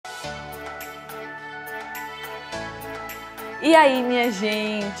E aí, minha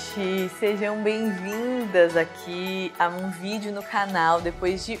gente, sejam bem-vindas aqui a um vídeo no canal.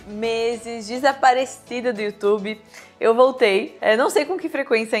 Depois de meses desaparecida do YouTube, eu voltei. Não sei com que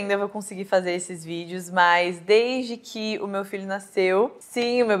frequência ainda eu vou conseguir fazer esses vídeos, mas desde que o meu filho nasceu,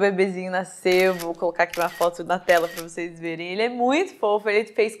 sim, o meu bebezinho nasceu, vou colocar aqui uma foto na tela pra vocês verem. Ele é muito fofo, ele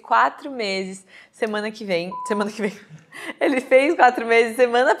fez 4 meses semana que vem. Ele fez 4 meses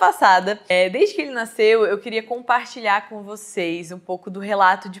semana passada. Desde que ele nasceu, eu queria compartilhar com vocês um pouco do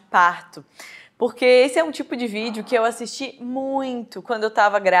relato de parto. Porque esse é um tipo de vídeo que eu assisti muito quando eu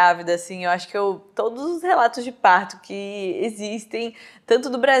tava grávida, assim, eu acho que todos os relatos de parto que existem, tanto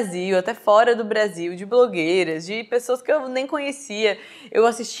do Brasil, até fora do Brasil, de blogueiras, de pessoas que eu nem conhecia, eu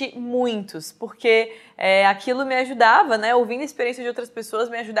assisti muitos, porque aquilo me ajudava, né, ouvindo a experiência de outras pessoas,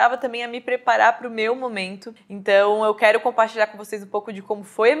 me ajudava também a me preparar para o meu momento. Então eu quero compartilhar com vocês um pouco de como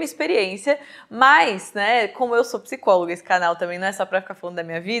foi a minha experiência, mas, né, como eu sou psicóloga, esse canal também não é só para ficar falando da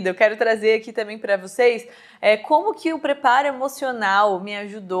minha vida, eu quero trazer aqui também para vocês como que o preparo emocional me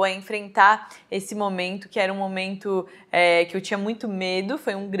ajudou a enfrentar esse momento, que era um momento que eu tinha muito medo,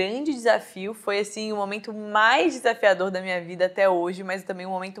 foi um grande desafio, foi assim o momento mais desafiador da minha vida até hoje, mas também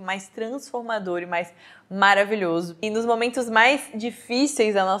um momento mais transformador e mais maravilhoso. E nos momentos mais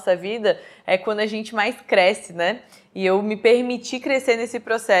difíceis da nossa vida é quando a gente mais cresce, né? E eu me permiti crescer nesse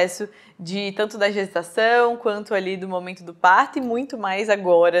processo de tanto da gestação quanto ali do momento do parto e muito mais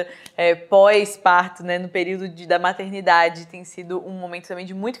agora, pós-parto, né? No período da maternidade tem sido um momento também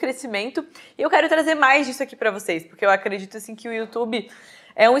de muito crescimento. E eu quero trazer mais disso aqui pra vocês, porque eu acredito assim que o YouTube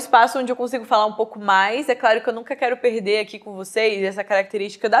é um espaço onde eu consigo falar um pouco mais. É claro que eu nunca quero perder aqui com vocês essa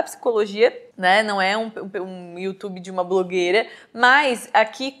característica da psicologia, né? Não é um YouTube de uma blogueira, mas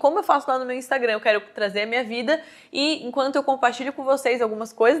aqui, como eu faço lá no meu Instagram, eu quero trazer a minha vida e enquanto eu compartilho com vocês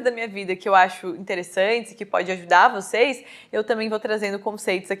algumas coisas da minha vida que eu acho interessantes e que pode ajudar vocês, eu também vou trazendo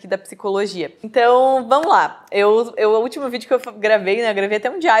conceitos aqui da psicologia. Então, vamos lá. O último vídeo que eu gravei, né? Eu gravei até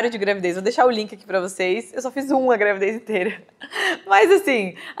um diário de gravidez. Vou deixar o link aqui pra vocês. Eu só fiz uma gravidez inteira. Mas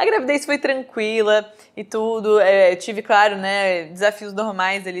assim, a gravidez foi tranquila e tudo, tive, claro, né, desafios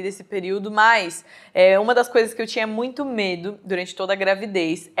normais ali desse período, mas uma das coisas que eu tinha muito medo durante toda a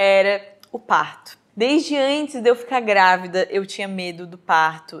gravidez era o parto. Desde antes de eu ficar grávida, eu tinha medo do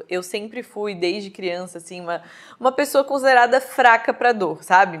parto. Eu sempre fui, desde criança, assim, uma pessoa considerada fraca pra dor,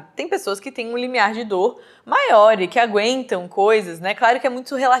 sabe? Tem pessoas que têm um limiar de dor maior e que aguentam coisas, né? Claro que é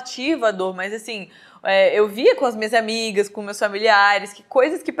muito relativo a dor, mas assim, eu via com as minhas amigas, com meus familiares, que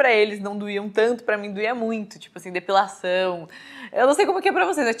coisas que pra eles não doíam tanto, pra mim doía muito. Tipo assim, depilação. Eu não sei como que é pra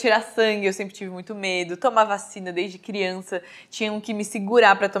vocês, né? Tirar sangue, eu sempre tive muito medo. Tomar vacina desde criança, tinham que me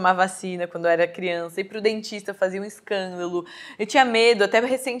segurar pra tomar vacina quando eu era criança. Ir pro dentista, fazia um escândalo. Eu tinha medo, até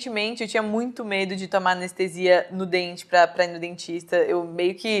recentemente, eu tinha muito medo de tomar anestesia no dente pra ir no dentista. Eu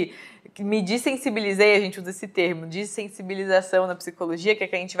meio que me desensibilizei, a gente usa esse termo, desensibilização na psicologia, que é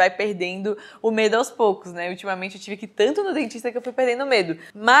que a gente vai perdendo o medo aos poucos, né? Ultimamente eu tive que ir tanto no dentista que eu fui perdendo o medo.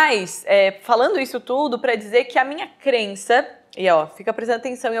 Mas, falando isso tudo pra dizer que a minha crença, e ó, fica prestando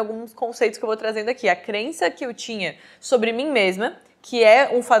atenção em alguns conceitos que eu vou trazendo aqui, a crença que eu tinha sobre mim mesma, que é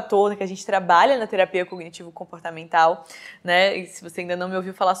um fator que a gente trabalha na terapia cognitivo-comportamental, né? E se você ainda não me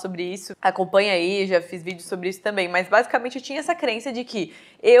ouviu falar sobre isso, acompanha aí, já fiz vídeo sobre isso também. Mas basicamente eu tinha essa crença de que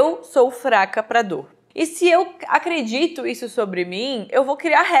eu sou fraca pra dor. E se eu acredito isso sobre mim, eu vou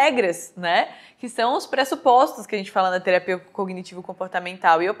criar regras, né? Que são os pressupostos que a gente fala na terapia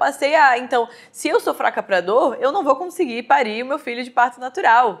cognitivo-comportamental. E eu passei então, se eu sou fraca pra dor, eu não vou conseguir parir o meu filho de parto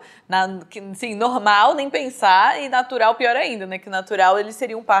natural. Assim, normal, nem pensar, e natural, pior ainda, né? Que natural, ele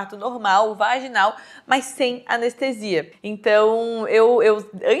seria um parto normal, vaginal, mas sem anestesia. Então,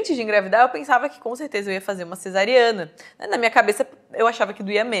 antes de engravidar, eu pensava que com certeza eu ia fazer uma cesariana. Na minha cabeça, eu achava que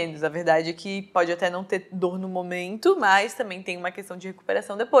doía menos. A verdade é que pode até não ter dor no momento, mas também tem uma questão de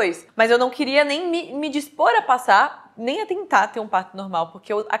recuperação depois. Mas eu não queria nem me dispor a passar, nem a tentar ter um parto normal,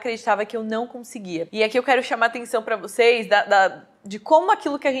 porque eu acreditava que eu não conseguia. E aqui eu quero chamar a atenção para vocês de como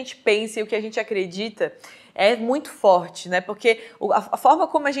aquilo que a gente pensa e o que a gente acredita é muito forte, né? Porque a forma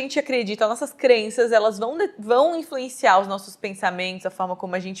como a gente acredita, as nossas crenças, elas vão influenciar os nossos pensamentos, a forma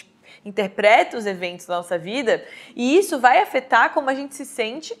como a gente interpreta os eventos da nossa vida, e isso vai afetar como a gente se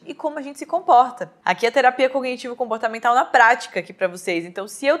sente e como a gente se comporta. Aqui é a terapia cognitivo-comportamental na prática aqui pra vocês. Então,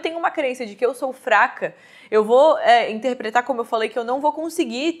 se eu tenho uma crença de que eu sou fraca, eu vou interpretar, como eu falei, que eu não vou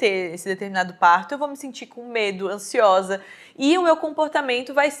conseguir ter esse determinado parto, eu vou me sentir com medo, ansiosa, e o meu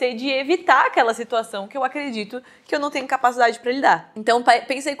comportamento vai ser de evitar aquela situação que eu acredito acredito que eu não tenho capacidade para lidar. Então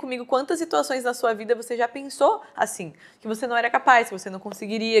pensa aí comigo quantas situações na sua vida você já pensou assim, que você não era capaz, que você não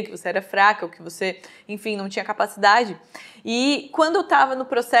conseguiria, que você era fraca, ou que você, enfim, não tinha capacidade. E quando eu estava no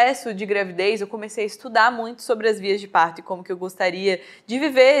processo de gravidez, eu comecei a estudar muito sobre as vias de parto e como que eu gostaria de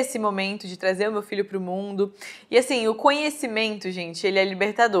viver esse momento, de trazer o meu filho para o mundo. E assim, o conhecimento, gente, ele é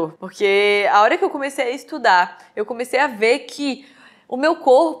libertador, porque a hora que eu comecei a estudar, eu comecei a ver que o meu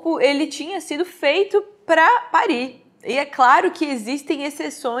corpo, ele tinha sido feito para parir. E é claro que existem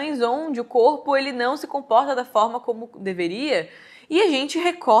exceções onde o corpo ele não se comporta da forma como deveria e a gente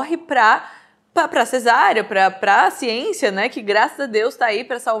recorre para cesárea, para a ciência, né, que graças a Deus está aí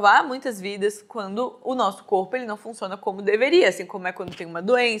para salvar muitas vidas quando o nosso corpo ele não funciona como deveria, assim como é quando tem uma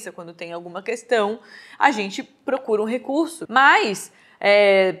doença, quando tem alguma questão, a gente procura um recurso. Mas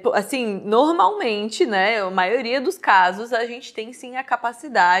assim, normalmente, né, a maioria dos casos, a gente tem sim a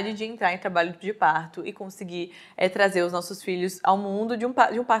capacidade de entrar em trabalho de parto e conseguir trazer os nossos filhos ao mundo de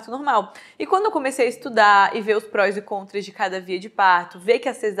um parto normal. E quando eu comecei a estudar e ver os prós e contras de cada via de parto, ver que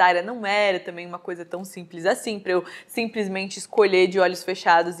a cesárea não era também uma coisa tão simples assim, para eu simplesmente escolher de olhos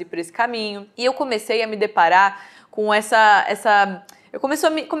fechados e ir por esse caminho. E eu comecei a me deparar com começou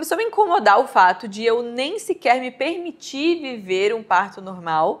a me incomodar o fato de eu nem sequer me permitir viver um parto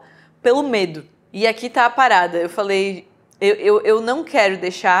normal pelo medo. E aqui tá a parada. Eu falei, eu não quero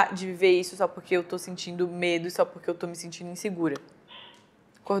deixar de viver isso só porque eu tô sentindo medo, só porque eu tô me sentindo insegura.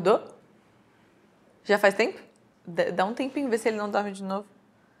 Acordou? Já faz tempo? Dá um tempinho, vê se ele não dorme de novo.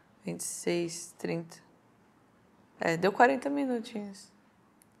 26, 30. Deu 40 minutinhos.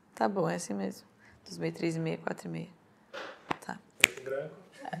 Tá bom, é assim mesmo. 2, 3 e meia, 4 e meia. Tá.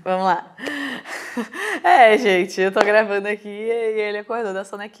 Vamos lá. Gente, eu tô gravando aqui e ele acordou da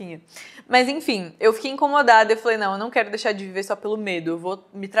sonequinha. Mas enfim, eu fiquei incomodada. Eu falei, não, eu não quero deixar de viver só pelo medo. Eu vou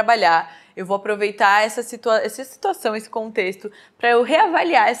me trabalhar, eu vou aproveitar essa situação, esse contexto, para eu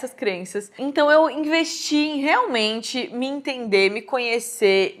reavaliar essas crenças. Então eu investi em realmente me entender, me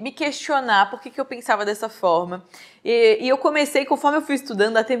conhecer, me questionar por que eu pensava dessa forma. E eu comecei, conforme eu fui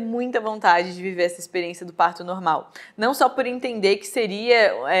estudando, a ter muita vontade de viver essa experiência do parto normal. Não só por entender que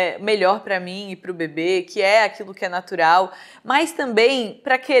seria melhor para mim e para o bebê, que é aquilo que é natural, mas também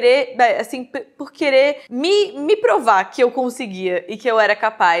para querer, assim, por querer me provar que eu conseguia e que eu era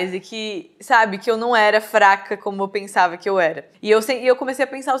capaz e que, sabe, que eu não era fraca como eu pensava que eu era. E eu comecei a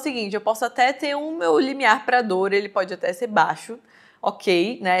pensar o seguinte, eu posso até ter um meu limiar para dor, ele pode até ser baixo,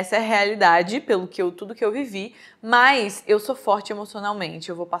 ok, né? Essa é a realidade, tudo que eu vivi, mas eu sou forte emocionalmente,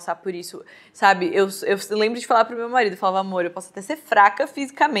 eu vou passar por isso, sabe? Eu lembro de falar pro meu marido, eu falava, amor, eu posso até ser fraca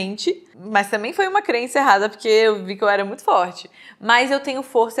fisicamente, mas também foi uma crença errada, porque eu vi que eu era muito forte. Mas eu tenho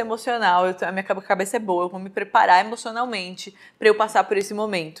força emocional, a minha cabeça é boa, eu vou me preparar emocionalmente para eu passar por esse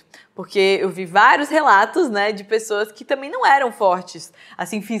momento. Porque eu vi vários relatos, né, de pessoas que também não eram fortes,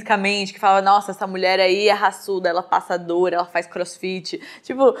 assim, fisicamente, que falavam, nossa, essa mulher aí é raçuda, ela passa dor, ela faz crossfit.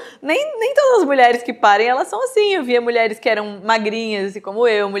 Tipo, nem todas as mulheres que parem, elas são assim. Eu via mulheres que eram magrinhas, assim como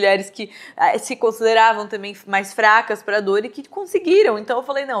eu, mulheres que se consideravam também mais fracas para dor e que conseguiram. Então eu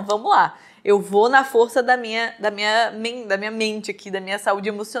falei, não, vamos lá. Eu vou na força da minha mente aqui, da minha saúde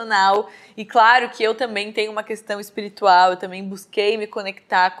emocional. E claro que eu também tenho uma questão espiritual, eu também busquei me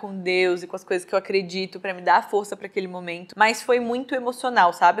conectar com Deus e com as coisas que eu acredito para me dar força para aquele momento. Mas foi muito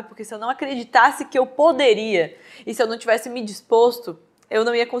emocional, sabe? Porque se eu não acreditasse que eu poderia e se eu não tivesse me disposto, eu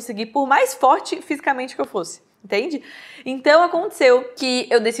não ia conseguir, por mais forte fisicamente que eu fosse. Entende? Então aconteceu que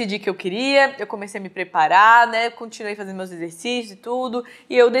eu decidi que eu queria, eu comecei a me preparar, né? Continuei fazendo meus exercícios e tudo,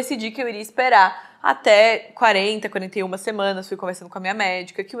 e eu decidi que eu iria esperar até 40, 41 semanas. Fui conversando com a minha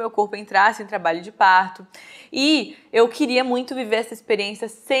médica, que o meu corpo entrasse em trabalho de parto. E eu queria muito viver essa experiência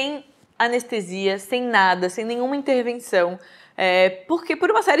sem anestesia, sem nada, sem nenhuma intervenção. Porque por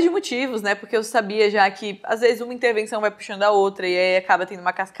uma série de motivos, né? Porque eu sabia já que às vezes uma intervenção vai puxando a outra e aí acaba tendo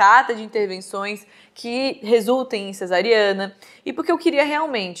uma cascata de intervenções que resultem em cesariana. E porque eu queria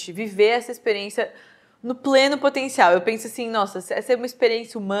realmente viver essa experiência no pleno potencial. Eu penso assim, nossa, essa é uma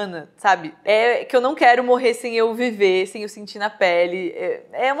experiência humana, sabe? É que eu não quero morrer sem eu viver, sem eu sentir na pele.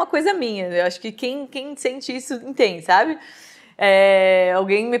 É uma coisa minha. Eu acho que quem sente isso entende, sabe?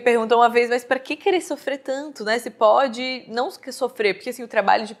 Alguém me perguntou uma vez, mas para que querer sofrer tanto, né? Se pode não sofrer, porque assim, o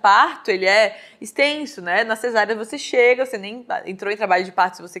trabalho de parto, ele é extenso, né? Na cesárea você chega, você nem entrou em trabalho de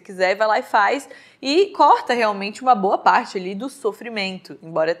parto se você quiser, vai lá e faz, e corta realmente uma boa parte ali do sofrimento,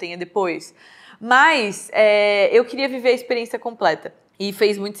 embora tenha depois. Mas eu queria viver a experiência completa. E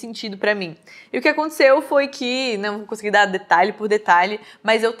fez muito sentido pra mim. E o que aconteceu foi que, não vou conseguir dar detalhe por detalhe,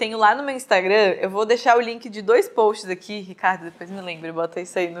 mas eu tenho lá no meu Instagram, eu vou deixar o link de 2 posts aqui, Ricardo, depois me lembra, bota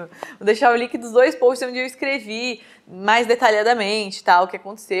isso aí no... Vou deixar o link dos 2 posts onde eu escrevi mais detalhadamente, o que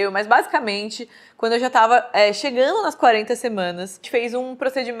aconteceu. Mas basicamente, quando eu já tava chegando nas 40 semanas, a gente fez um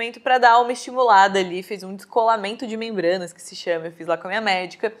procedimento pra dar uma estimulada ali, fez um descolamento de membranas, que se chama, eu fiz lá com a minha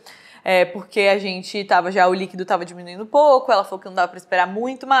médica. Porque a gente o líquido tava diminuindo um pouco, ela falou que não dava para esperar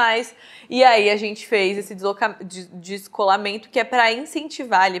muito mais, e aí a gente fez esse descolamento que é para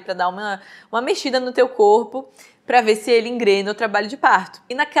incentivar ali, para dar uma mexida no teu corpo, para ver se ele engrena o trabalho de parto.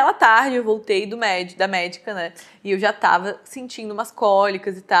 E naquela tarde eu voltei da médica, né, e eu já tava sentindo umas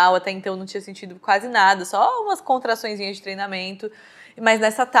cólicas e tal, até então não tinha sentido quase nada, só umas contraçõezinhas de treinamento. Mas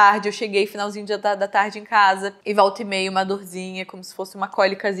nessa tarde, eu cheguei finalzinho da tarde em casa e volta e meia uma dorzinha, como se fosse uma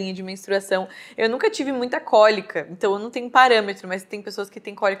cólicazinha de menstruação. Eu nunca tive muita cólica, então eu não tenho parâmetro, mas tem pessoas que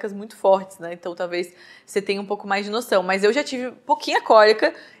têm cólicas muito fortes, né? Então talvez você tenha um pouco mais de noção. Mas eu já tive pouquinha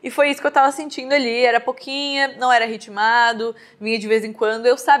cólica e foi isso que eu tava sentindo ali. Era pouquinha, não era ritmado, vinha de vez em quando.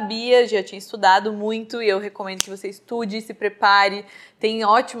 Eu sabia, já tinha estudado muito e eu recomendo que você estude, se prepare. Tem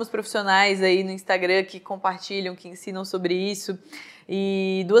ótimos profissionais aí no Instagram que compartilham, que ensinam sobre isso.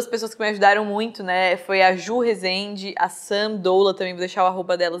 E 2 pessoas que me ajudaram muito, né, foi a Ju Rezende, a Sam Doula, também vou deixar o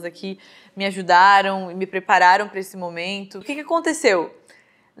arroba delas aqui, me ajudaram e me prepararam para esse momento. O que aconteceu?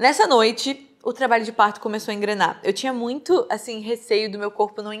 Nessa noite, o trabalho de parto começou a engrenar. Eu tinha muito, assim, receio do meu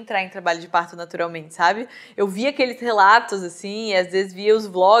corpo não entrar em trabalho de parto naturalmente, sabe? Eu via aqueles relatos, assim, e às vezes via os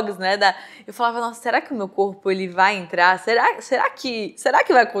vlogs, né, eu falava, nossa, será que o meu corpo, ele vai entrar? Será que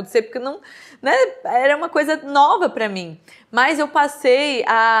vai acontecer? Porque não, né, era uma coisa nova pra mim. Mas eu passei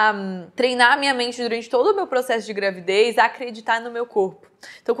a treinar a minha mente durante todo o meu processo de gravidez a acreditar no meu corpo.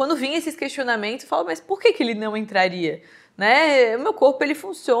 Então, quando vinha esses questionamentos, eu falava, mas por que ele não entraria? Né? O meu corpo, ele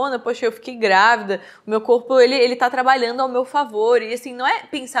funciona, poxa, eu fiquei grávida, o meu corpo, ele tá trabalhando ao meu favor, e assim, não é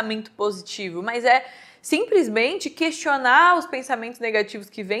pensamento positivo, mas é simplesmente questionar os pensamentos negativos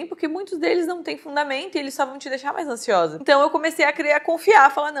que vêm, porque muitos deles não têm fundamento e eles só vão te deixar mais ansiosa. Então eu comecei a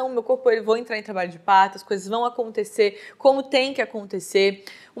confiar, falar, não, meu corpo, ele vou entrar em trabalho de parto, as coisas vão acontecer como tem que acontecer.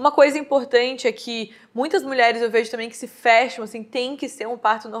 Uma coisa importante é que muitas mulheres eu vejo também que se fecham, assim, tem que ser um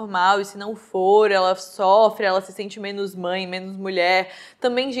parto normal, e se não for, ela sofre, ela se sente menos mãe, menos mulher.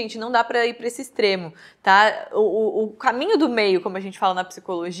 Também, gente, não dá pra ir pra esse extremo, tá? O caminho do meio, como a gente fala na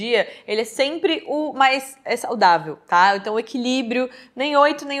psicologia, ele é sempre o mais saudável, tá? Então, o equilíbrio, nem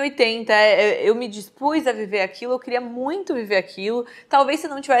 8, nem 80. Eu me dispus a viver aquilo, eu queria muito viver aquilo. Talvez se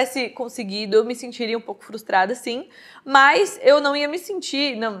não tivesse conseguido, eu me sentiria um pouco frustrada, sim, mas eu não ia me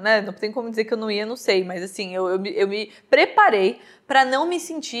sentir, não, né? Não tem como dizer que eu não ia, não sei, mas assim, eu me preparei para não me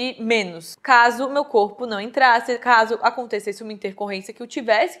sentir menos, caso o meu corpo não entrasse, caso acontecesse uma intercorrência que eu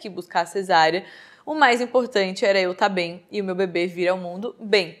tivesse que buscar a cesárea. O mais importante era eu estar bem e o meu bebê vir ao mundo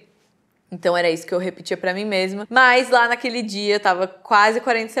bem. Então era isso que eu repetia pra mim mesma. Mas lá naquele dia, tava quase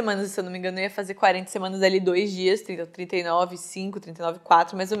 40 semanas, se eu não me engano, eu ia fazer 40 semanas ali 2 dias, 39,5,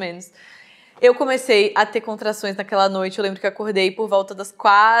 39,4 mais ou menos. Eu comecei a ter contrações naquela noite, eu lembro que eu acordei por volta das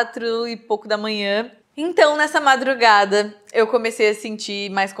 4 e pouco da manhã. Então, nessa madrugada, eu comecei a sentir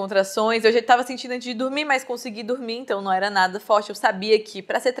mais contrações. Eu já estava sentindo antes de dormir, mas consegui dormir, então não era nada forte. Eu sabia que,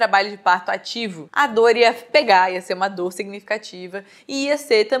 para ser trabalho de parto ativo, a dor ia pegar, ia ser uma dor significativa e ia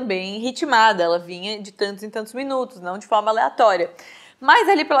ser também ritmada. Ela vinha de tantos em tantos minutos, não de forma aleatória. Mas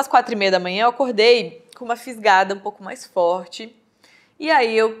ali pelas 4h30 da manhã, eu acordei com uma fisgada um pouco mais forte. E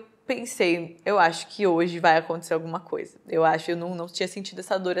aí eu pensei, eu acho que hoje vai acontecer alguma coisa. Eu não tinha sentido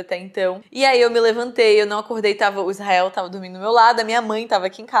essa dor até então. E aí eu me levantei, eu não acordei, o Israel tava dormindo do meu lado, a minha mãe tava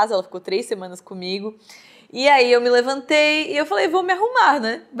aqui em casa, ela ficou 3 semanas comigo. E aí eu me levantei e eu falei, vou me arrumar,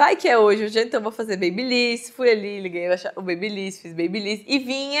 né? Vai que é hoje, então eu vou fazer babyliss. Fui ali, liguei o babyliss, fiz babyliss e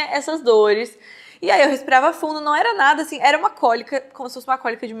vinha essas dores. E aí eu respirava fundo, não era nada assim, era uma cólica, como se fosse uma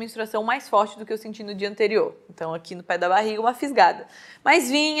cólica de menstruação mais forte do que eu senti no dia anterior. Então aqui no pé da barriga, uma fisgada. Mas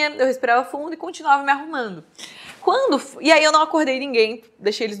vinha, eu respirava fundo e continuava me arrumando. E aí eu não acordei ninguém,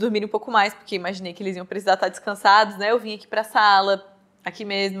 deixei eles dormirem um pouco mais, porque imaginei que eles iam precisar estar descansados, né? Eu vim aqui pra sala, aqui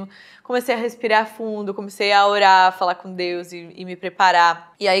mesmo, comecei a respirar fundo, comecei a orar, falar com Deus e me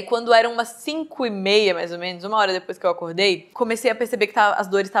preparar. E aí quando eram umas 5h30, mais ou menos, 1 hora depois que eu acordei, comecei a perceber que as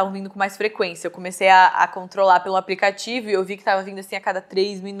dores estavam vindo com mais frequência. Eu comecei a controlar pelo aplicativo e eu vi que estava vindo assim a cada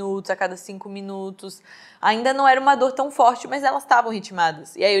 3 minutos, a cada 5 minutos. Ainda não era uma dor tão forte, mas elas estavam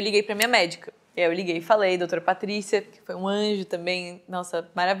ritmadas. E aí eu liguei pra minha médica. E aí eu liguei e falei, doutora Patrícia, que foi um anjo também, nossa,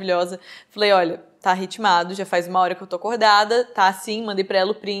 maravilhosa. Falei, olha, tá ritmado, já faz 1 hora que eu tô acordada, tá assim, mandei pra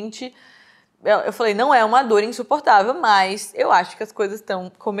ela o print. eu falei, não é uma dor insuportável, mas eu acho que as coisas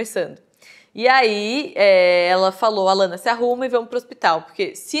estão começando. E aí, ela falou, Alana, se arruma e vamos pro hospital,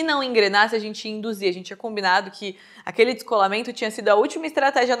 porque se não engrenasse, a gente ia induzir. A gente tinha combinado que aquele descolamento tinha sido a última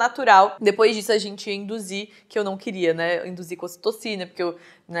estratégia natural. Depois disso, a gente ia induzir, que eu não queria, né? Induzir com ocitocina, porque eu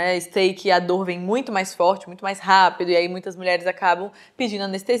sei que a dor vem muito mais forte, muito mais rápido, e aí muitas mulheres acabam pedindo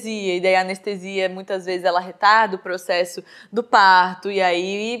anestesia, e daí a anestesia, muitas vezes, ela retarda o processo do parto, e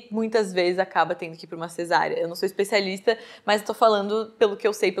aí, muitas vezes, acaba tendo que ir para uma cesárea. Eu não sou especialista, mas estou falando pelo que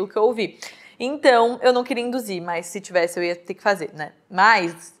eu sei, pelo que eu ouvi. Então, eu não queria induzir, mas se tivesse eu ia ter que fazer, né?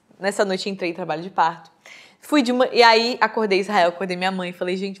 Mas, nessa noite entrei em trabalho de parto. E aí, acordei Israel, acordei minha mãe,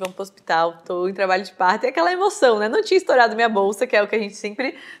 falei, gente, vamos pro hospital, tô em trabalho de parto. E aquela emoção, né? Não tinha estourado minha bolsa, que é o que a gente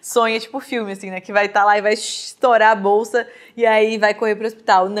sempre sonha, tipo filme, assim, né? Que vai estar lá e vai estourar a bolsa e aí vai correr pro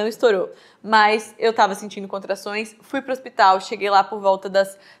hospital. Não estourou. Mas eu tava sentindo contrações, fui pro hospital, cheguei lá por volta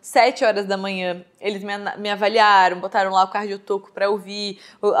das 7 horas da manhã. Eles me avaliaram, botaram lá o cardiotoco pra ouvir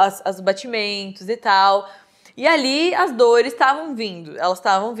os batimentos e tal. E ali as dores estavam vindo, elas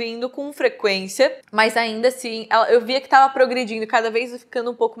estavam vindo com frequência, mas ainda assim eu via que estava progredindo, cada vez ficando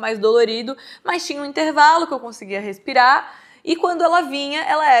um pouco mais dolorido, mas tinha um intervalo que eu conseguia respirar. E quando ela vinha,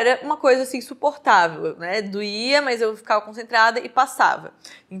 ela era uma coisa assim suportável, né? Doía, mas eu ficava concentrada e passava.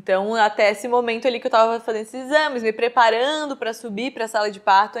 Então, até esse momento ali que eu estava fazendo esses exames, me preparando para subir para a sala de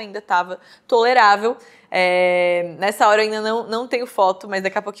parto, ainda estava tolerável. Nessa hora eu ainda não tenho foto, mas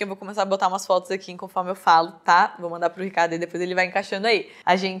daqui a pouquinho eu vou começar a botar umas fotos aqui conforme eu falo, tá? Vou mandar pro Ricardo e depois ele vai encaixando aí.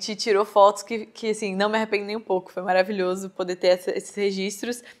 A gente tirou fotos que assim, não me arrependo nem um pouco. Foi maravilhoso poder ter esses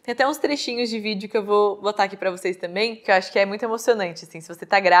registros. Tem até uns trechinhos de vídeo que eu vou botar aqui pra vocês também, que eu acho que é muito emocionante, assim. Se você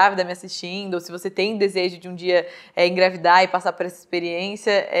tá grávida me assistindo, ou se você tem desejo de um dia engravidar e passar por essa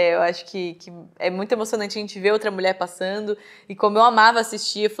experiência, eu acho que é muito emocionante a gente ver outra mulher passando. E como eu amava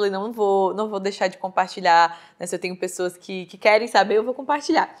assistir, eu falei, não vou deixar de compartilhar, né? Se eu tenho pessoas que querem saber, eu vou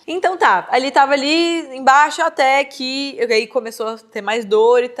compartilhar. Então tá, tava ali embaixo até que aí começou a ter mais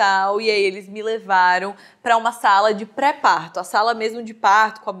dor e tal, e aí eles me levaram para uma sala de pré-parto. A sala mesmo de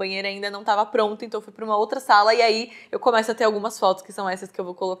parto, com a banheira ainda não estava pronta, então eu fui para uma outra sala e aí eu começo a ter algumas fotos que são essas que eu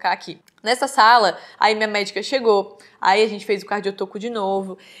vou colocar aqui. Nessa sala, aí minha médica chegou, aí a gente fez o cardiotoco de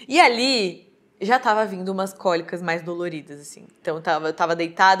novo, e ali já tava vindo umas cólicas mais doloridas, assim. Então eu tava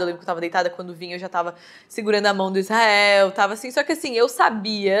deitada, eu lembro que eu tava deitada quando vinha, eu já tava segurando a mão do Israel, tava assim. Só que assim, eu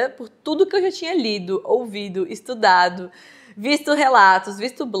sabia, por tudo que eu já tinha lido, ouvido, estudado, visto relatos,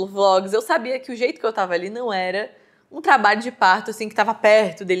 visto vlogs, eu sabia que o jeito que eu tava ali não era um trabalho de parto, assim, que tava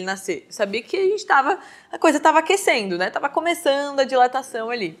perto dele nascer. Eu sabia que a coisa tava aquecendo, né? Tava começando a dilatação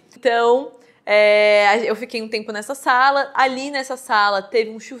ali. Então, eu fiquei um tempo nessa sala. Ali nessa sala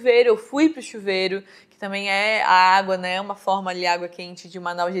teve um chuveiro, eu fui pro chuveiro, que também é a água, né? Uma forma ali, água quente, de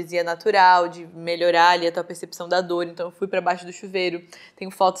uma analgesia natural, de melhorar ali a tua percepção da dor. Então eu fui pra baixo do chuveiro, tenho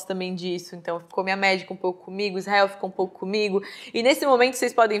fotos também disso. Então ficou minha médica um pouco comigo, Israel ficou um pouco comigo. E nesse momento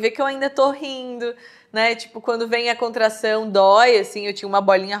vocês podem ver que eu ainda tô rindo, né? Tipo, quando vem a contração, dói, assim. Eu tinha uma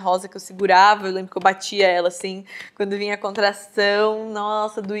bolinha rosa que eu segurava, eu lembro que eu batia ela, assim. Quando vinha a contração,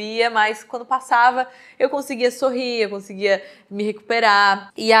 nossa, doía, mas quando passava, eu conseguia sorrir, eu conseguia me recuperar.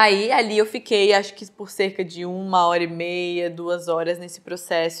 E aí, ali eu fiquei, acho que por cerca de 1h30, 2 horas nesse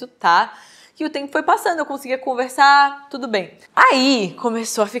processo, tá? E o tempo foi passando, eu conseguia conversar, tudo bem. Aí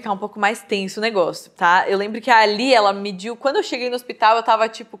começou a ficar um pouco mais tenso o negócio, tá? Eu lembro que ali ela mediu, quando eu cheguei no hospital eu tava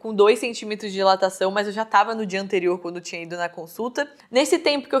tipo com 2 centímetros de dilatação, mas eu já tava no dia anterior quando eu tinha ido na consulta. Nesse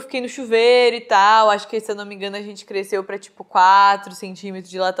tempo que eu fiquei no chuveiro e tal, acho que se eu não me engano a gente cresceu pra tipo 4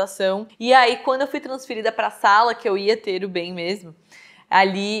 centímetros de dilatação. E aí quando eu fui transferida pra sala, que eu ia ter o bem mesmo,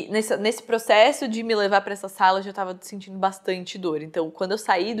 ali, nesse processo de me levar para essa sala, eu já tava sentindo bastante dor. Então, quando eu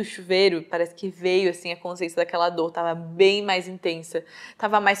saí do chuveiro, parece que veio, assim, a consciência daquela dor. Tava bem mais intensa.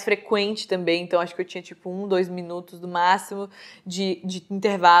 Tava mais frequente também. Então, acho que eu tinha, tipo, 1-2 minutos no máximo de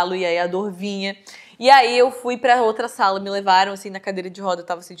intervalo. E aí, a dor vinha. E aí, eu fui pra outra sala. Me levaram, assim, na cadeira de roda. Eu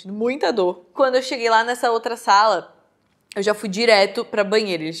tava sentindo muita dor. Quando eu cheguei lá nessa outra sala, eu já fui direto pra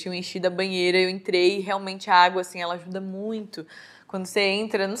banheira. Eles tinham enchido a banheira. Eu entrei e, realmente, a água, assim, ela ajuda muito. Quando você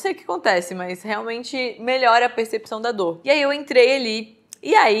entra, não sei o que acontece, mas realmente melhora a percepção da dor. E aí eu entrei ali,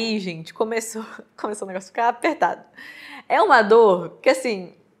 e aí, gente, começou o negócio a ficar apertado. É uma dor que,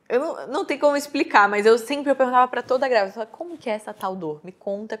 assim, eu não tem como explicar, mas eu perguntava pra toda grávida, eu falava, como que é essa tal dor? Me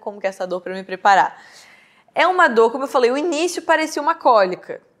conta como que é essa dor pra me preparar. É uma dor, como eu falei, o início parecia uma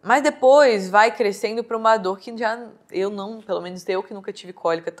cólica. Mas depois vai crescendo para uma dor que já pelo menos eu que nunca tive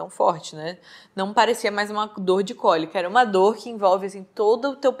cólica tão forte, né? Não parecia mais uma dor de cólica, era uma dor que envolve assim todo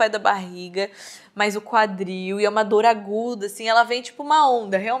o teu pé da barriga, mas o quadril, e é uma dor aguda, assim, ela vem tipo uma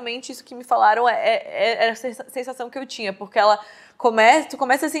onda. Realmente isso que me falaram era a sensação que eu tinha, porque tu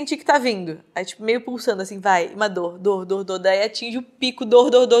começa a sentir que tá vindo, aí tipo meio pulsando assim, vai, uma dor, daí atinge o pico,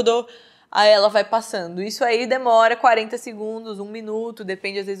 dor. Aí ela vai passando. Isso aí demora 40 segundos, 1 minuto,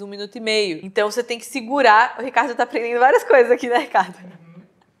 depende às vezes 1 minuto e meio. Então você tem que segurar. O Ricardo tá aprendendo várias coisas aqui, né, Ricardo?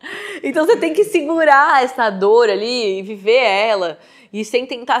 Então você tem que segurar essa dor ali e viver ela. E sem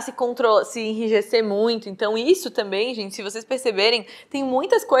tentar se enrijecer muito. Então isso também, gente, se vocês perceberem, tem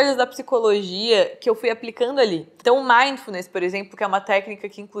muitas coisas da psicologia que eu fui aplicando ali. Então o mindfulness, por exemplo, que é uma técnica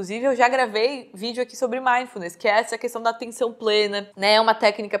que inclusive eu já gravei vídeo aqui sobre mindfulness, que é essa questão da atenção plena, né? É uma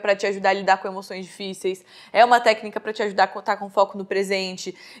técnica para te ajudar a lidar com emoções difíceis, é uma técnica para te ajudar a estar com foco no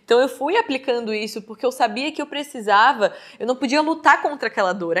presente. Então eu fui aplicando isso porque eu sabia que eu não podia lutar contra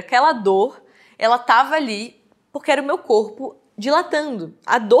aquela dor. Aquela dor, ela tava ali porque era o meu corpo dilatando.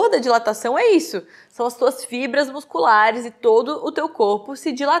 A dor da dilatação é isso. São as tuas fibras musculares e todo o teu corpo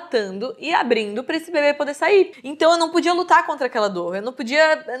se dilatando e abrindo para esse bebê poder sair. Então eu não podia lutar contra aquela dor. Eu não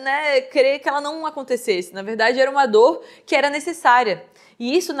podia, querer que ela não acontecesse. Na verdade, era uma dor que era necessária.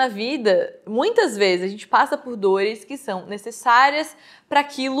 E isso na vida, muitas vezes, a gente passa por dores que são necessárias para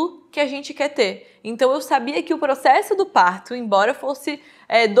aquilo que a gente quer ter. Então eu sabia que o processo do parto, embora fosse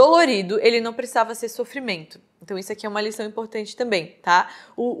dolorido, ele não precisava ser sofrimento. Então isso aqui é uma lição importante também, tá?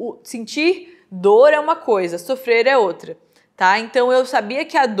 O sentir dor é uma coisa, sofrer é outra, tá? Então eu sabia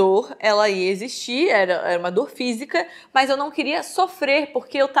que a dor, ela ia existir, era uma dor física, mas eu não queria sofrer,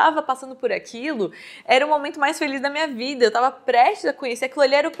 porque eu tava passando por aquilo, era o momento mais feliz da minha vida, eu tava prestes a conhecer, aquilo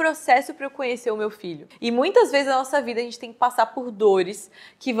ali era o processo para eu conhecer o meu filho. E muitas vezes na nossa vida a gente tem que passar por dores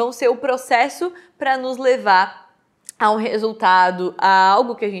que vão ser o processo para nos levar a um resultado, a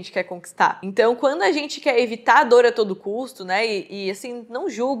algo que a gente quer conquistar. Então, quando a gente quer evitar a dor a todo custo, né, e assim, não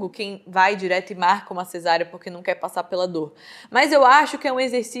julgo quem vai direto e marca uma cesárea porque não quer passar pela dor. Mas eu acho que é um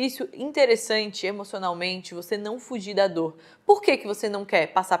exercício interessante emocionalmente você não fugir da dor. Por que que você não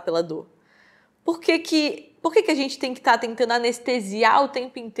quer passar pela dor? Por que a gente tem que estar tentando anestesiar o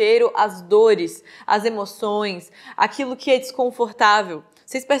tempo inteiro as dores, as emoções, aquilo que é desconfortável?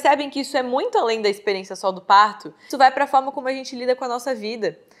 Vocês percebem que isso é muito além da experiência só do parto? Isso vai para a forma como a gente lida com a nossa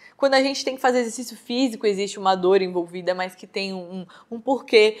vida. Quando a gente tem que fazer exercício físico, existe uma dor envolvida, mas que tem um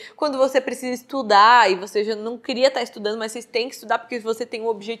porquê. Quando você precisa estudar e você já não queria estar estudando, mas você tem que estudar porque você tem um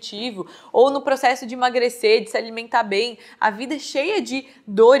objetivo. Ou no processo de emagrecer, de se alimentar bem. A vida é cheia de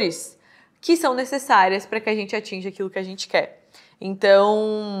dores que são necessárias para que a gente atinja aquilo que a gente quer.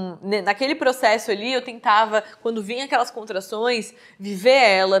 Então, naquele processo ali, eu tentava, quando vinha aquelas contrações, viver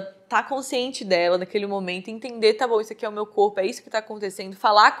ela, estar consciente dela naquele momento, entender, tá bom, isso aqui é o meu corpo, é isso que está acontecendo,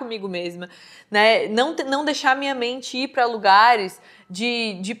 falar comigo mesma, né? Não deixar minha mente ir para lugares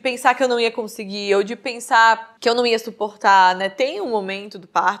de pensar que eu não ia conseguir, ou de pensar que eu não ia suportar, né? Tem um momento do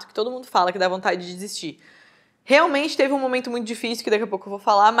parto que todo mundo fala que dá vontade de desistir. Realmente teve um momento muito difícil, que daqui a pouco eu vou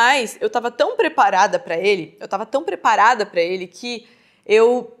falar, mas eu tava tão preparada pra ele, que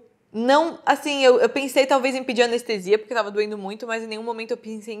eu não, assim, eu pensei talvez em pedir anestesia, porque tava doendo muito, mas em nenhum momento eu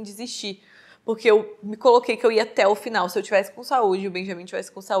pensei em desistir. Porque eu me coloquei que eu ia até o final. Se eu tivesse com saúde, o Benjamin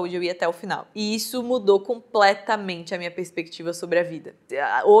tivesse com saúde, eu ia até o final. E isso mudou completamente a minha perspectiva sobre a vida.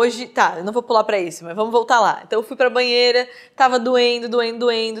 Hoje, eu não vou pular pra isso, mas vamos voltar lá. Então eu fui pra banheira, tava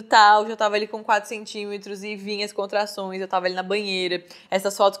doendo, tal, já tava ali com 4 centímetros e vinha as contrações, eu tava ali na banheira.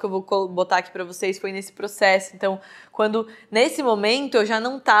 Essas fotos que eu vou botar aqui pra vocês foi nesse processo. Então, nesse momento, eu já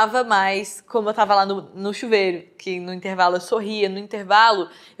não tava mais como eu tava lá no chuveiro, que no intervalo eu sorria, no intervalo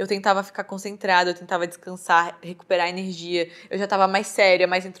eu tentava ficar concentrada, eu tentava descansar, recuperar energia, eu já tava mais séria,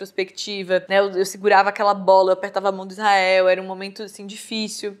 mais introspectiva, né? Eu segurava aquela bola, eu apertava a mão do Israel, era um momento, assim,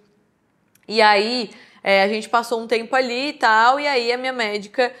 difícil. E aí, a gente passou um tempo ali e tal, e aí a minha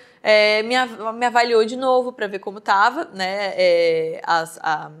médica me avaliou de novo pra ver como tava, né?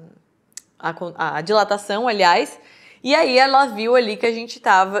 A dilatação, aliás. E aí ela viu ali que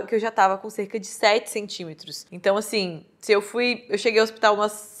eu já tava com cerca de 7 centímetros. Então, assim, eu cheguei ao hospital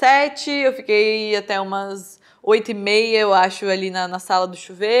umas 7, eu fiquei até umas 8h30, eu acho, ali na sala do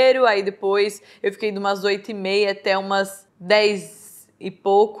chuveiro. Aí depois eu fiquei de umas 8h30 até umas 10 e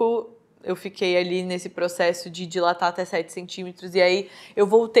pouco. Eu fiquei ali nesse processo de dilatar até 7 centímetros. E aí eu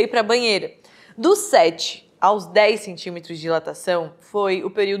voltei pra banheira. Dos 7 aos 10 centímetros de dilatação foi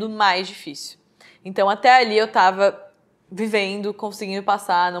o período mais difícil. Então, até ali eu tava vivendo, conseguindo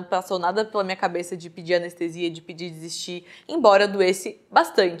passar, não passou nada pela minha cabeça de pedir anestesia, de pedir desistir, embora doesse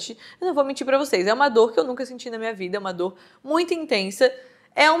bastante. Eu não vou mentir pra vocês, é uma dor que eu nunca senti na minha vida, é uma dor muito intensa,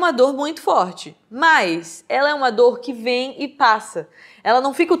 é uma dor muito forte, mas ela é uma dor que vem e passa. Ela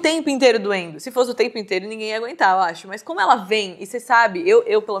não fica o tempo inteiro doendo. Se fosse o tempo inteiro, ninguém ia aguentar, eu acho. Mas como ela vem, e você sabe,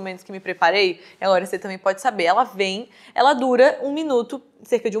 eu pelo menos que me preparei, e agora você também pode saber, ela vem, ela dura 1 minuto,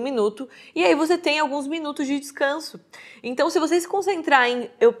 cerca de 1 minuto, e aí você tem alguns minutos de descanso. Então, se você se concentrar em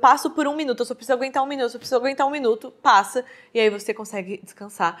eu passo por 1 minuto, eu só preciso aguentar 1 minuto, eu só preciso aguentar 1 minuto, passa, e aí você consegue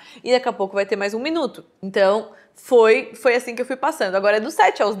descansar. E daqui a pouco vai ter mais 1 minuto. Então, foi assim que eu fui passando. Agora, do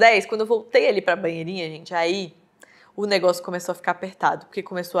 7 aos 10, quando eu voltei ali pra banheirinha, gente, aí o negócio começou a ficar apertado, porque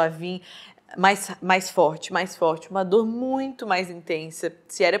começou a vir mais forte, uma dor muito mais intensa.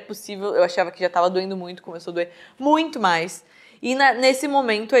 Se era possível, eu achava que já estava doendo muito, começou a doer muito mais. E nesse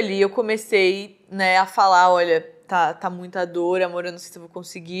momento ali eu comecei, né, a falar, olha, tá muita dor, amor, eu não sei se eu vou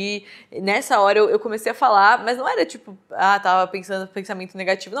conseguir. Nessa hora eu comecei a falar, mas não era tipo, tava pensando pensamento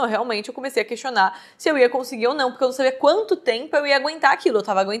negativo. Não, realmente eu comecei a questionar se eu ia conseguir ou não, porque eu não sabia quanto tempo eu ia aguentar aquilo. Eu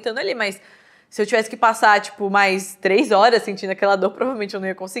tava aguentando ali, mas se eu tivesse que passar, tipo, mais 3 horas sentindo aquela dor, provavelmente eu não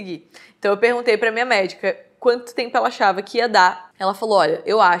ia conseguir. Então eu perguntei pra minha médica quanto tempo ela achava que ia dar. Ela falou, olha,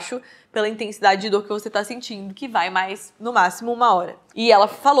 eu acho, pela intensidade de dor que você tá sentindo, que vai mais, no máximo, 1 hora. E ela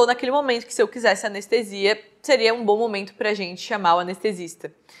falou naquele momento que se eu quisesse anestesia, seria um bom momento pra gente chamar o anestesista.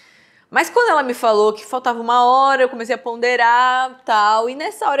 Mas quando ela me falou que faltava 1 hora, eu comecei a ponderar, tal, e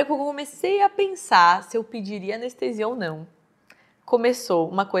nessa hora que eu comecei a pensar se eu pediria anestesia ou não, começou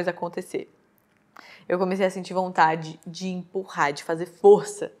uma coisa a acontecer. Eu comecei a sentir vontade de empurrar, de fazer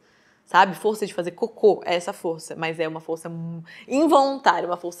força, sabe? Força de fazer cocô, é essa força, mas é uma força involuntária,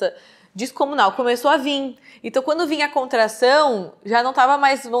 uma força descomunal. Começou a vir. Então, quando vinha a contração, já não tava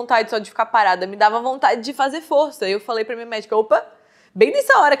mais vontade só de ficar parada, me dava vontade de fazer força. Eu falei pra minha médica, opa, bem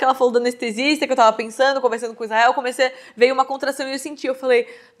nessa hora que ela falou do anestesista, que eu tava pensando, conversando com o Israel, veio uma contração e eu senti, eu falei,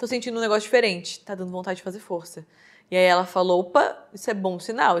 tô sentindo um negócio diferente, tá dando vontade de fazer força. E aí ela falou, opa, isso é bom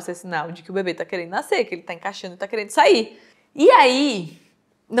sinal, isso é sinal de que o bebê tá querendo nascer, que ele tá encaixando e tá querendo sair. E aí,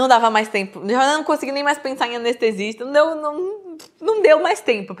 não dava mais tempo, já não consegui nem mais pensar em anestesista, não deu mais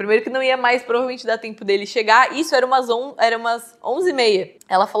tempo. Primeiro que não ia mais provavelmente dar tempo dele chegar, isso era umas 11h30.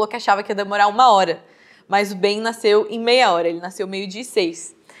 Ela falou que achava que ia demorar 1 hora, mas o Ben nasceu em meia hora, ele nasceu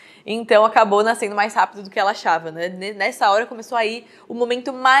 12h06. Então acabou nascendo mais rápido do que ela achava, né? Nessa hora começou aí o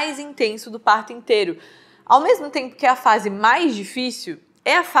momento mais intenso do parto inteiro. Ao mesmo tempo que é a fase mais difícil,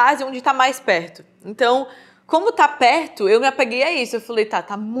 é a fase onde tá mais perto. Então, como tá perto, eu me apeguei a isso. Eu falei,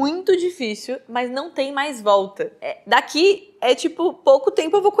 tá muito difícil, mas não tem mais volta. Daqui é tipo, pouco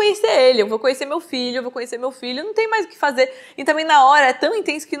tempo eu vou conhecer ele, eu vou conhecer meu filho, não tem mais o que fazer. E também na hora é tão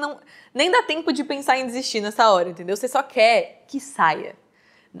intenso que nem dá tempo de pensar em desistir nessa hora, entendeu? Você só quer que saia.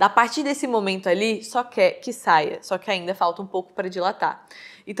 A partir desse momento ali, só quer que saia, só que ainda falta um pouco para dilatar.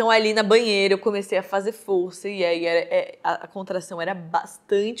 Então ali na banheira eu comecei a fazer força e aí a contração era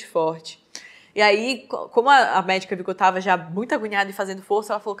bastante forte. E aí, como a médica viu que eu tava já muito agoniada e fazendo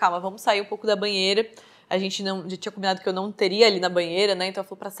força, ela falou, calma, vamos sair um pouco da banheira. A gente já tinha combinado que eu não teria ali na banheira, né? Então ela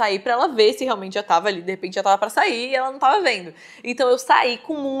falou pra sair, pra ela ver se realmente já tava ali. De repente já tava pra sair e ela não tava vendo. Então eu saí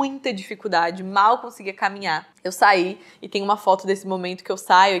com muita dificuldade, mal conseguia caminhar. Eu saí e tem uma foto desse momento que eu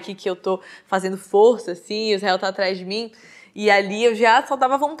saio aqui, que eu tô fazendo força, assim, o Israel tá atrás de mim. E ali eu já só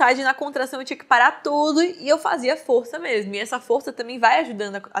dava vontade, na contração eu tinha que parar tudo e eu fazia força mesmo. E essa força também vai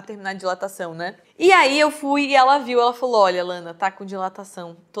ajudando a terminar a dilatação, né? E aí eu fui e ela viu, ela falou, olha, Alana, tá com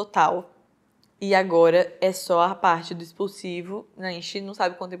dilatação total. E agora é só a parte do expulsivo, né? A gente não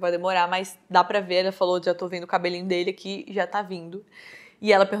sabe quanto tempo vai demorar, mas dá pra ver, ela falou, já tô vendo o cabelinho dele aqui, já tá vindo.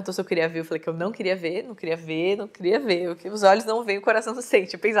 E ela perguntou se eu queria ver, eu falei que eu não queria ver. Os olhos não veem, o coração não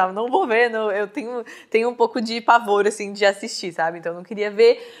sente. Eu pensava, não vou ver, não, eu tenho um pouco de pavor, assim, de assistir, sabe? Então eu não queria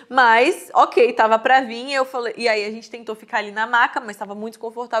ver, mas, ok, tava pra vir, eu falei, e aí a gente tentou ficar ali na maca, mas tava muito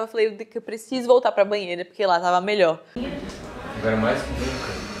desconfortável, eu falei que eu preciso voltar pra banheira, porque lá tava melhor. Agora mais que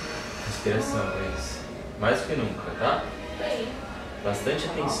nunca, respiração, é isso. Mais que nunca, tá? Bastante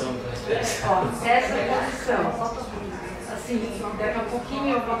atenção pra respiração. Ó, essa é a posição. Assim, daqui a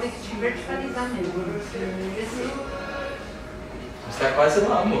pouquinho eu vou ter que te verticalizar mesmo. Você tá quase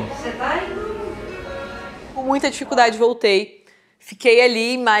lá, amor. Você tá indo. Com muita dificuldade voltei. Fiquei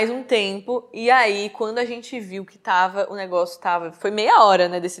ali mais um tempo. E aí, quando a gente viu que o negócio tava... Foi meia hora,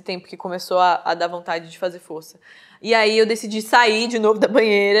 né, desse tempo que começou a dar vontade de fazer força. E aí eu decidi sair de novo da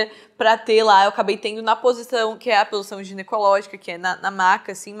banheira pra ter lá, eu acabei tendo na posição, que é a posição ginecológica, que é na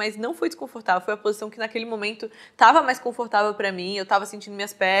maca, assim, mas não foi desconfortável, foi a posição que naquele momento tava mais confortável pra mim, eu tava sentindo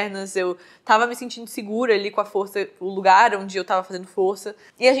minhas pernas, eu tava me sentindo segura ali com a força, o lugar onde eu tava fazendo força,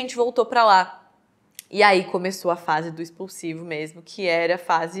 e a gente voltou pra lá. E aí começou a fase do expulsivo mesmo, que era a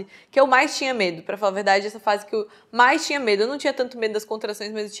fase que eu mais tinha medo. Pra falar a verdade, essa fase que eu mais tinha medo. Eu não tinha tanto medo das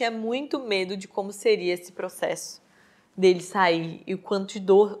contrações, mas eu tinha muito medo de como seria esse processo dele sair e o quanto de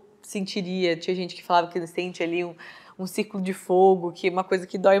dor sentiria. Tinha gente que falava que sente ali um círculo de fogo, que é uma coisa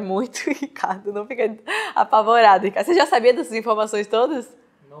que dói muito. Ricardo, não fica apavorado. Ricardo, você já sabia dessas informações todas?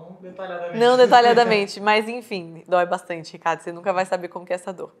 Não detalhadamente. Não detalhadamente, mas enfim, dói bastante, Ricardo. Você nunca vai saber como que é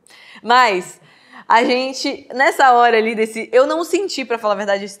essa dor. Mas a gente, nessa hora ali eu não senti, pra falar a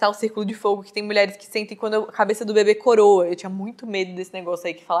verdade, esse tal círculo de fogo que tem mulheres que sentem quando a cabeça do bebê coroa. Eu tinha muito medo desse negócio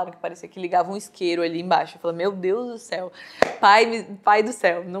aí que falaram que parecia que ligava um isqueiro ali embaixo. Eu falei, meu Deus do céu, pai do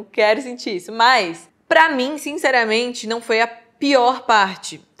céu, não quero sentir isso. Mas, pra mim, sinceramente, não foi a pior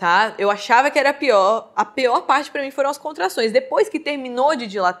parte, tá? Eu achava que era a pior parte pra mim foram as contrações. Depois que terminou de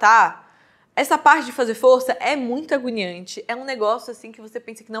dilatar, essa parte de fazer força é muito agoniante. É um negócio, assim, que você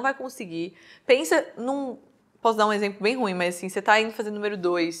pensa que não vai conseguir. Pensa num... Posso dar um exemplo bem ruim, mas assim, você tá indo fazer número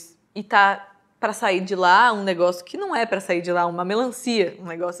 2 e tá pra sair de lá um negócio que não é pra sair de lá, uma melancia, um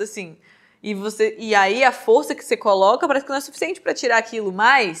negócio assim. E aí a força que você coloca parece que não é suficiente pra tirar aquilo,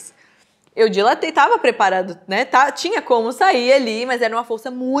 mas eu dilatei, tava preparado, né? Tinha como sair ali, mas era uma força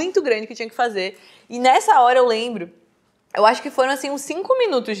muito grande que tinha que fazer. E nessa hora eu lembro, eu acho que foram assim uns 5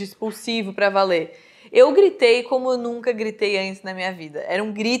 minutos de expulsivo pra valer. Eu gritei como eu nunca gritei antes na minha vida. Era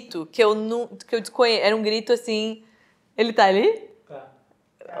um grito que eu desconheço. Era um grito assim... Ele tá ali? Tá.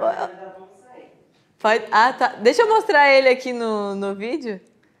 Ah, tá. Deixa eu mostrar ele aqui no vídeo.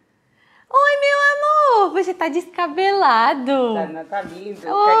 Oi, meu amor! Você tá descabelado. Tá lindo.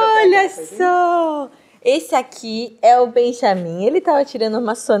 Olha só! Esse aqui é o Benjamin. Ele tava tirando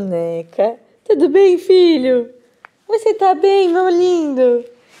uma soneca. Tudo bem, filho? Você tá bem, meu lindo?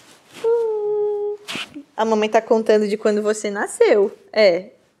 A mamãe tá contando de quando você nasceu.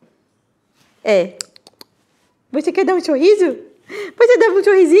 É. Você quer dar um sorriso? Você dá um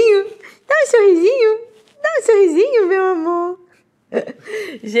sorrisinho? Dá um sorrisinho? Dá um sorrisinho, meu amor.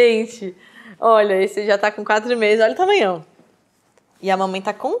 Gente, olha, esse já tá com 4 meses. Olha o tamanhão. E a mamãe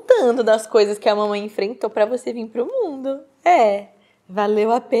tá contando das coisas que a mamãe enfrentou pra você vir pro mundo.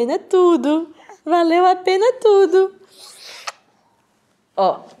 Valeu a pena tudo. Valeu a pena tudo.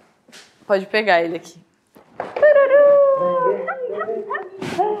 Ó, pode pegar ele aqui.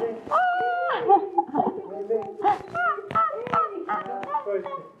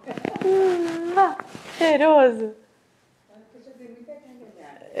 Cheiroso.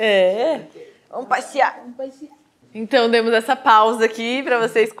 Vamos passear. Então, demos essa pausa aqui pra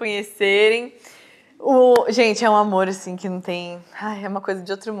vocês conhecerem. Gente, é um amor, assim, que não tem... é uma coisa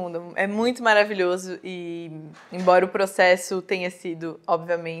de outro mundo. É muito maravilhoso e, embora o processo tenha sido,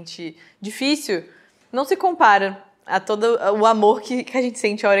 obviamente, difícil, não se compara a todo o amor que a gente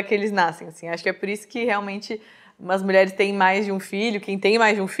sente a hora que eles nascem, assim. Acho que é por isso que, realmente, as mulheres têm mais de um filho. Quem tem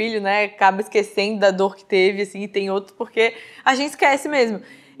mais de um filho, né, acaba esquecendo da dor que teve, assim, e tem outro, porque a gente esquece mesmo.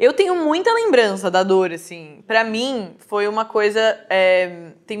 Eu tenho muita lembrança da dor, assim. Pra mim, foi uma coisa...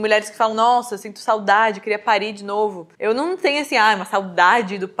 tem mulheres que falam, nossa, eu sinto saudade, queria parir de novo. Eu não tenho, assim, uma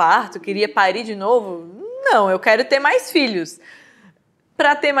saudade do parto, queria parir de novo. Não, eu quero ter mais filhos.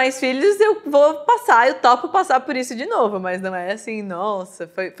 Pra ter mais filhos, eu topo passar por isso de novo. Mas não é assim,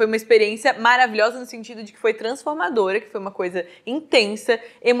 nossa... Foi uma experiência maravilhosa no sentido de que foi transformadora, que foi uma coisa intensa,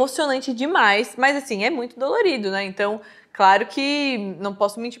 emocionante demais. Mas, assim, é muito dolorido, né? Então... Claro que não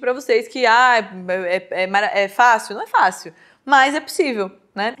posso mentir pra vocês que é fácil. Não é fácil, mas é possível,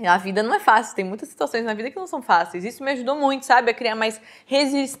 né? A vida não é fácil, tem muitas situações na vida que não são fáceis. Isso me ajudou muito, sabe? A criar mais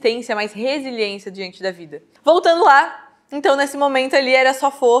resistência, mais resiliência diante da vida. Voltando lá, então nesse momento ali era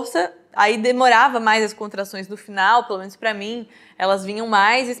só força, aí demorava mais as contrações no final, pelo menos pra mim, elas vinham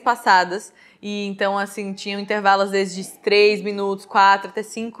mais espaçadas. E então, assim, tinham intervalos desde 3 minutos, 4, até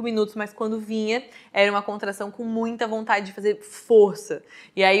 5 minutos, mas quando vinha, era uma contração com muita vontade de fazer força.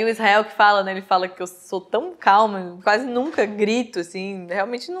 E aí o Israel que fala, né, ele fala que eu sou tão calma, quase nunca grito, assim,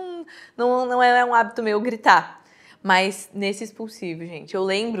 realmente não é um hábito meu gritar. Mas nesse expulsivo, gente, eu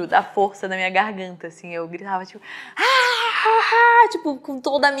lembro da força da minha garganta, assim, eu gritava, tipo, tipo, com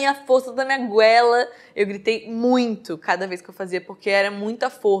toda a minha força, toda a minha goela, eu gritei muito cada vez que eu fazia, porque era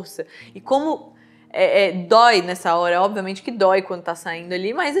muita força. E como dói nessa hora, obviamente que dói quando tá saindo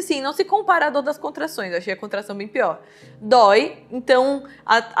ali, mas assim, não se compara à dor das contrações, eu achei a contração bem pior. Dói, então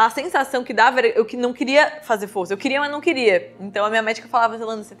a sensação que dava era eu que não queria fazer força, eu queria, mas não queria. Então a minha médica falava,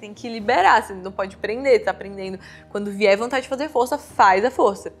 Alana, você tem que liberar, você não pode prender, tá aprendendo. Quando vier vontade de fazer força, faz a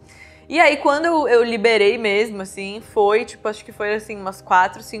força. E aí, quando eu liberei mesmo, assim, foi, tipo, acho que foi, assim, umas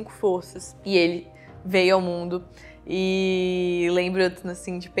 4, 5 forças. E ele veio ao mundo. E lembro,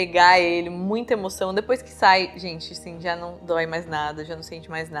 assim, de pegar ele, muita emoção. Depois que sai, gente, assim, já não dói mais nada, já não sente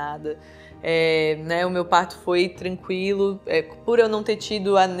mais nada. Né, o meu parto foi tranquilo, por eu não ter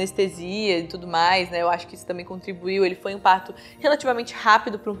tido anestesia e tudo mais, né, eu acho que isso também contribuiu. Ele foi um parto relativamente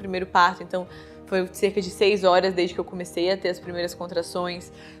rápido para um primeiro parto, então foi cerca de 6 horas desde que eu comecei a ter as primeiras contrações.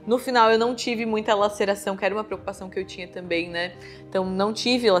 No final eu não tive muita laceração, que era uma preocupação que eu tinha também, né? Então não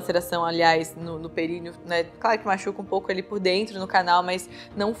tive laceração, aliás, no períneo, né? Claro que machuca um pouco ali por dentro no canal, mas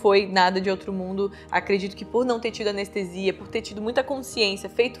não foi nada de outro mundo. Acredito que por não ter tido anestesia, por ter tido muita consciência,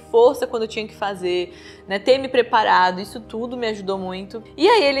 feito força quando eu tinha que fazer, né? Ter me preparado, isso tudo me ajudou muito. E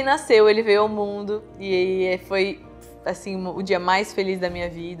aí ele nasceu, ele veio ao mundo e foi assim, o dia mais feliz da minha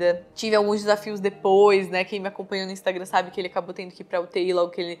vida. Tive alguns desafios depois, né? Quem me acompanhou no Instagram sabe que ele acabou tendo que ir pra UTI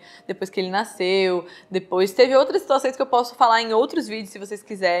logo depois que ele nasceu. Depois teve outras situações que eu posso falar em outros vídeos, se vocês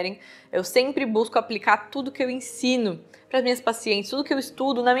quiserem. Eu sempre busco aplicar tudo que eu ensino para as minhas pacientes, tudo que eu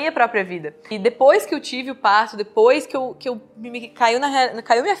estudo na minha própria vida. E depois que eu tive o parto, depois que caiu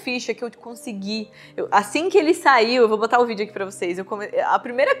minha ficha, que eu consegui, assim que ele saiu, eu vou botar o vídeo aqui para vocês, a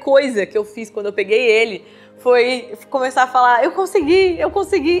primeira coisa que eu fiz quando eu peguei ele foi começar a falar, eu conseguia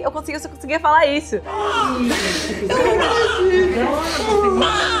falar isso.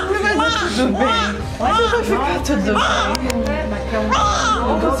 Tudo bem. Vai ficar tudo bem.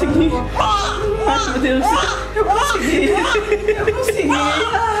 Eu consegui. Ai, meu Deus. Eu consegui. Ai, meu filho.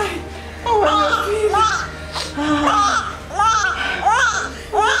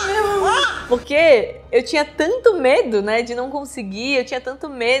 Porque eu tinha tanto medo, né, de não conseguir, eu tinha tanto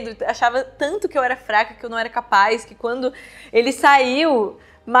medo, achava tanto que eu era fraca, que eu não era capaz, que quando ele saiu,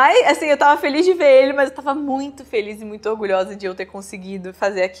 mas assim, eu tava feliz de ver ele, mas eu tava muito feliz e muito orgulhosa de eu ter conseguido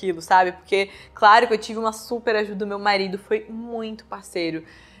fazer aquilo, sabe? Porque, claro que eu tive uma super ajuda do meu marido, foi muito parceiro.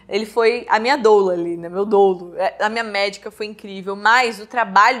 Ele foi a minha doula ali, né? Meu doulo. A minha médica foi incrível, mas o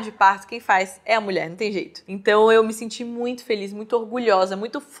trabalho de parto quem faz é a mulher, não tem jeito. Então eu me senti muito feliz, muito orgulhosa,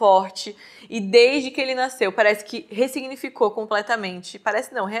 muito forte. E desde que ele nasceu, parece que ressignificou completamente.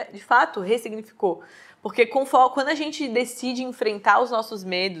 Parece não, de fato ressignificou. Porque quando a gente decide enfrentar os nossos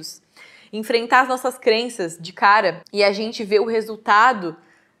medos, enfrentar as nossas crenças de cara, e a gente vê o resultado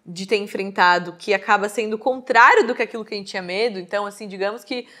de ter enfrentado, que acaba sendo o contrário do que aquilo que a gente tinha medo. Então, assim, digamos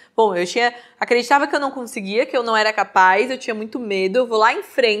que, bom, acreditava que eu não conseguia, que eu não era capaz, eu tinha muito medo, eu vou lá,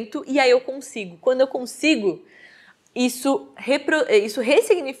 enfrento e aí eu consigo. Quando eu consigo, isso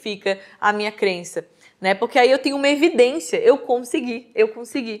ressignifica a minha crença, né? Porque aí eu tenho uma evidência, eu consegui.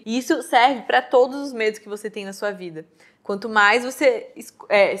 E isso serve para todos os medos que você tem na sua vida. Quanto mais você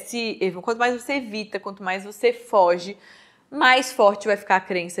evita, quanto mais você foge, mais forte vai ficar a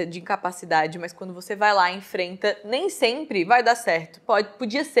crença de incapacidade, mas quando você vai lá e enfrenta, nem sempre vai dar certo.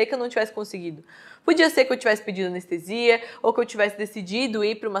 Podia ser que eu não tivesse conseguido. Podia ser que eu tivesse pedido anestesia, ou que eu tivesse decidido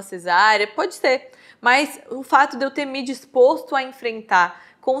ir para uma cesárea, pode ser. Mas o fato de eu ter me disposto a enfrentar,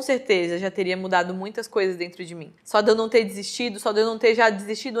 com certeza já teria mudado muitas coisas dentro de mim. Só de eu não ter desistido, só de eu não ter já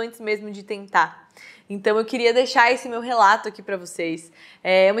desistido antes mesmo de tentar. Então eu queria deixar esse meu relato aqui para vocês.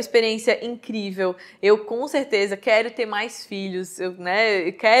 É uma experiência incrível. Eu com certeza quero ter mais filhos, eu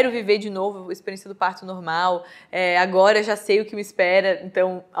quero viver de novo a experiência do parto normal. Agora já sei o que me espera,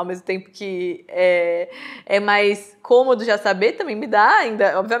 então ao mesmo tempo que é mais cômodo já saber, também me dá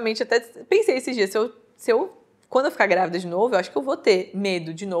ainda, obviamente, até pensei esses dias, quando eu ficar grávida de novo, eu acho que eu vou ter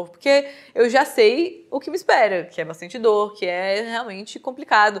medo de novo, porque eu já sei o que me espera, que é bastante dor, que é realmente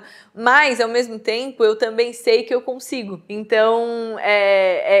complicado. Mas, ao mesmo tempo, eu também sei que eu consigo. Então,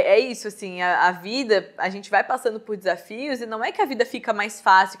 é isso, assim, a vida, a gente vai passando por desafios e não é que a vida fica mais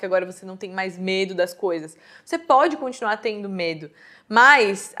fácil, que agora você não tem mais medo das coisas. Você pode continuar tendo medo,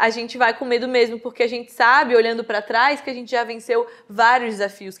 mas a gente vai com medo mesmo, porque a gente sabe, olhando para trás, que a gente já venceu vários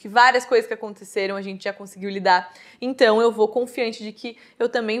desafios, que várias coisas que aconteceram a gente já conseguiu lidar. Então eu vou confiante de que eu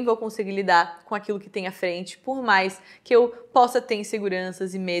também vou conseguir lidar com aquilo que tem à frente, por mais que eu possa ter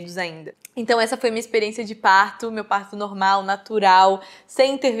inseguranças e medos ainda. Então essa foi minha experiência de parto, meu parto normal, natural,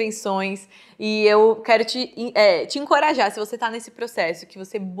 sem intervenções. E eu quero te encorajar, se você está nesse processo, que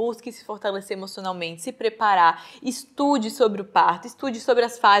você busque se fortalecer emocionalmente, se preparar, estude sobre o parto, estude sobre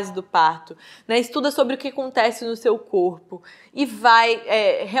as fases do parto, né? Estuda sobre o que acontece no seu corpo e vai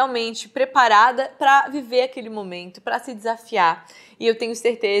realmente preparada para viver aquele momento, para se desafiar. E eu tenho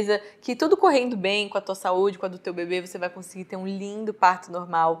certeza que tudo correndo bem com a tua saúde, com a do teu bebê, você vai conseguir ter um lindo parto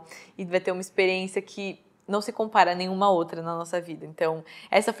normal e vai ter uma experiência que não se compara a nenhuma outra na nossa vida. Então,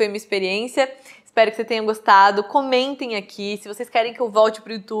 essa foi a minha experiência. Espero que vocês tenham gostado. Comentem aqui se vocês querem que eu volte para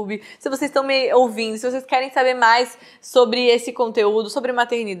o YouTube, se vocês estão me ouvindo, se vocês querem saber mais sobre esse conteúdo, sobre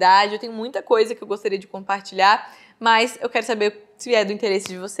maternidade. Eu tenho muita coisa que eu gostaria de compartilhar, mas eu quero saber se é do interesse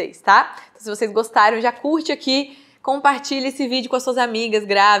de vocês, tá? Então, se vocês gostaram, já curte aqui, compartilhe esse vídeo com as suas amigas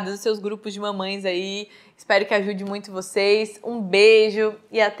grávidas, os seus grupos de mamães aí. Espero que ajude muito vocês. Um beijo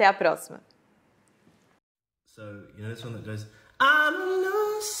e até a próxima. So, you know this one that goes, I'm a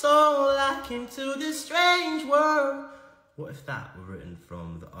new soul, I came to this strange world. What if that were written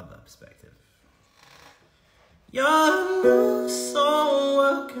from the other perspective? You're a new soul,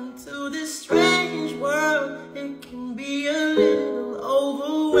 welcome to this strange world. It can be a little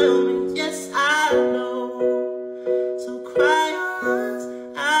overwhelming, yes I know. So cry your eyes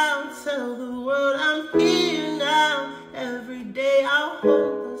out, tell the world I'm here now. Every day I'll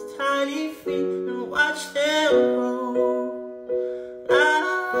hold those tiny feet and watch them grow. La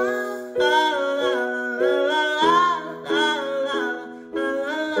la la la la la la la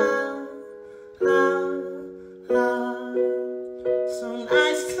la. So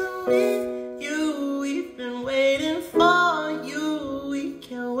nice to meet you. We've been waiting for you. We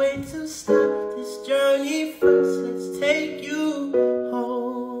can't wait to start this journey first. Let's take